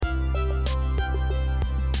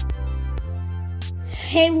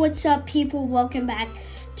Hey, what's up, people? Welcome back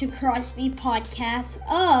to Crosby Podcast.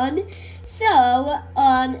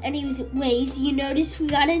 Anyways, you notice we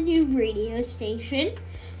got a new radio station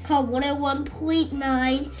called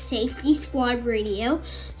 101.9 Safety Squad Radio.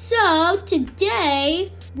 So,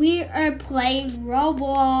 today, we are playing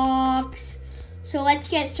Roblox. So, let's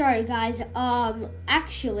get started, guys.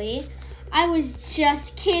 Actually, I was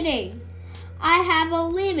just kidding. I have a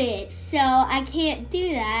limit, so I can't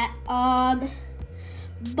do that.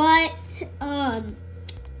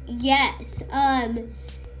 Yes,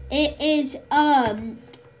 it is,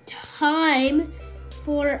 time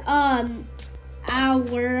for, our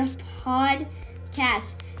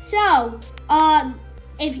podcast. So,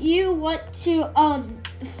 if you want to,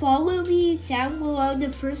 follow me down below,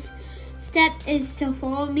 the first step is to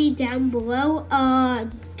follow me down below,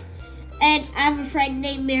 and I have a friend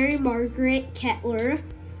named Mary Margaret Kettler.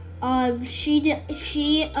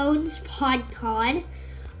 She owns PodCon.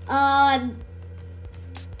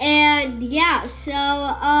 And yeah, so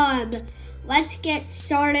let's get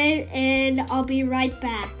started and I'll be right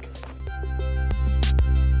back.